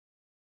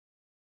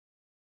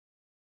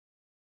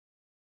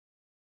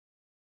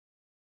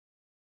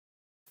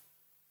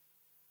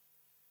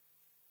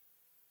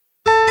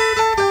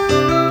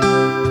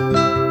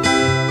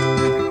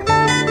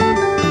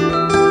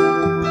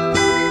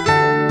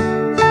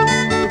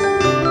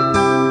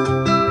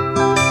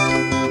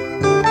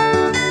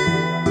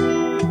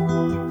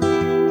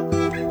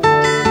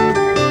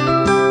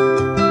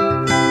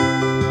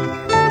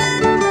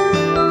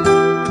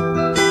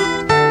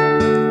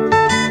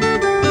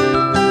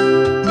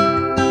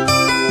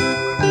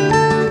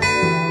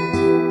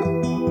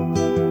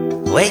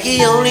Where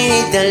you only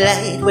need the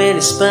light when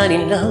it's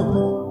burning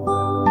low.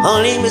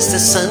 Only miss the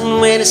sun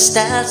when it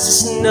starts to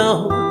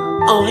snow.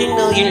 Only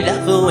know you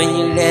love her when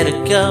you let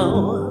her go.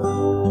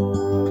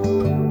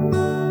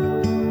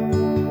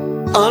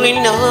 Only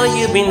know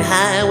you've been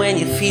high when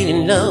you're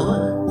feeling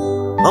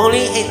low.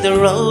 Only hate the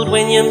road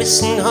when you're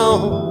missing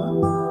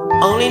home.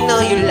 Only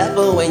know you love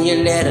her when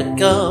you let her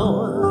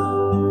go.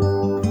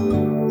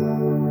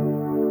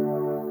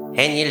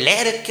 And you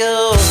let her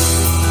go.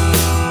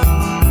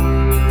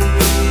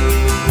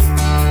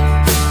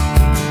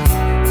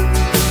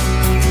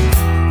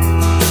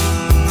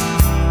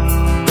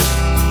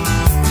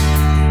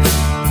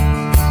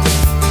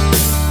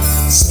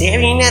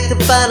 Staring at the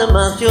bottom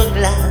of your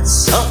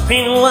glass,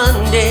 hoping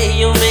one day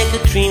you'll make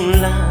a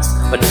dream last.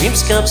 But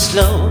dreams come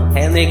slow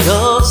and they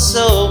go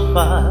so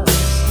fast.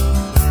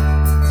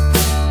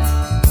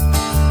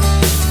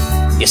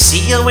 You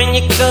see her when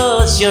you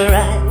close your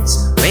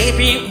eyes.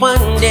 Maybe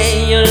one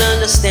day you'll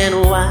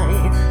understand why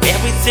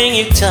everything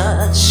you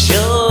touch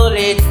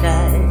surely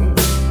dies.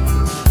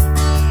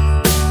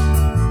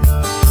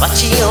 But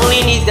you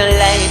only need the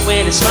light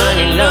when it's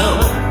running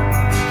low.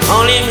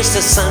 Only miss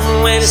the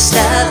sun when it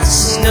starts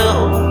to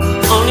snow.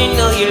 Only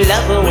know you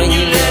love her when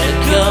you let her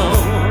go.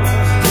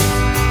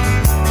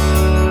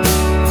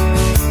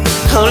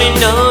 Only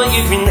know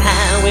you've been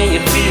high when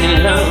you're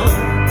feeling low.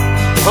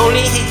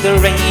 Only hate the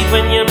rain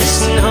when you're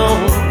missing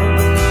home.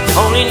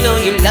 Only know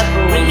you love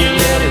her when you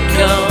let her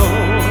go.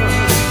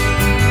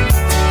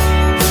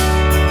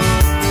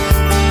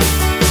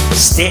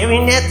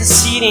 Staring at the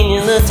ceiling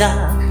in the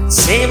dark,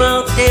 same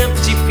old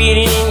empty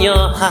feeling in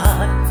your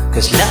heart.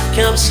 'Cause love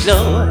comes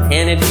slow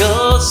and it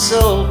goes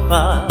so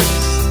fast.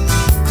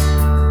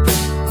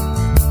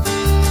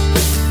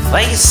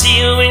 Why you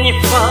see her when you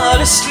fall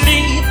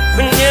asleep,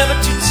 but never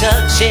to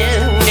touch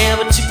and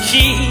never to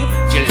keep.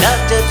 You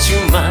loved her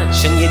too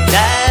much and you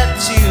dive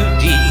too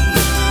deep.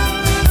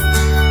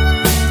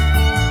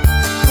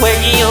 Where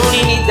you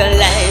only need the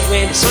light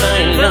when it's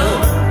burning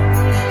low.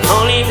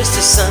 Only miss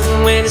the sun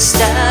when it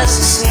starts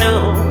to snow.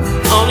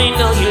 Only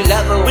know you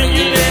love her when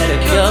you let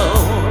her go.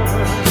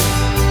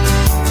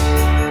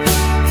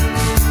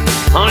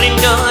 Only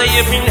know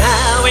you've been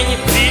high when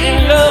you're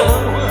feeling low.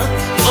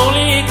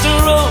 Only hate the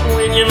road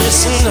when you're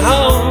missing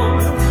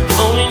home.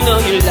 Only know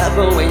you love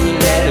her when you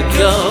let her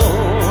go.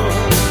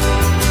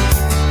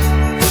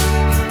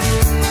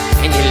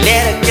 And you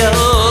let her go.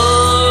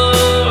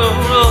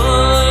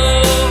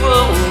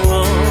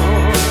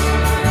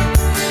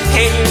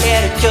 And you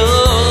let her go.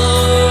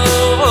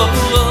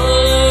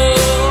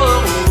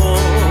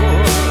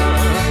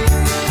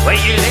 Well,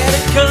 you let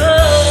her go.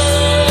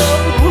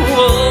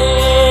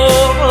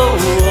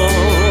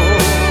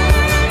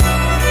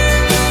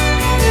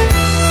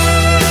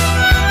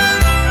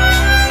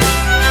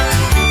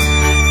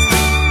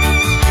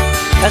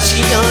 'Cause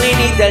you only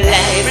need the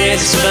light when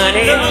it's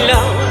burning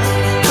low.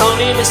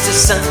 Only miss the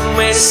sun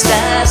when it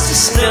starts to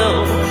snow.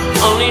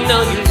 Only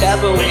know you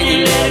love her when you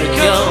let her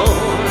go.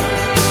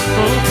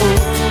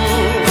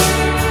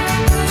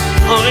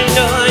 Only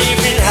know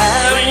you've been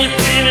high when you're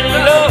feeling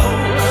low.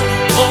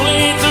 Only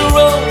hit the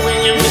road when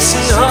you're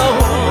missing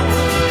home.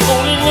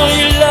 Only know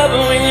you love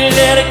her when you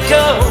let her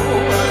go.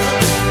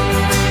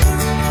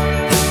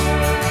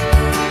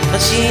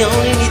 'Cause you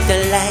only need the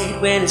light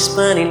when it's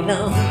burning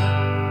low.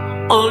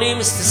 Only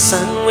miss the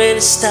sun when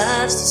it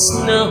starts to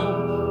snow.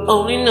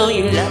 Only know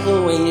you love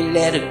her when you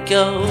let her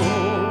go.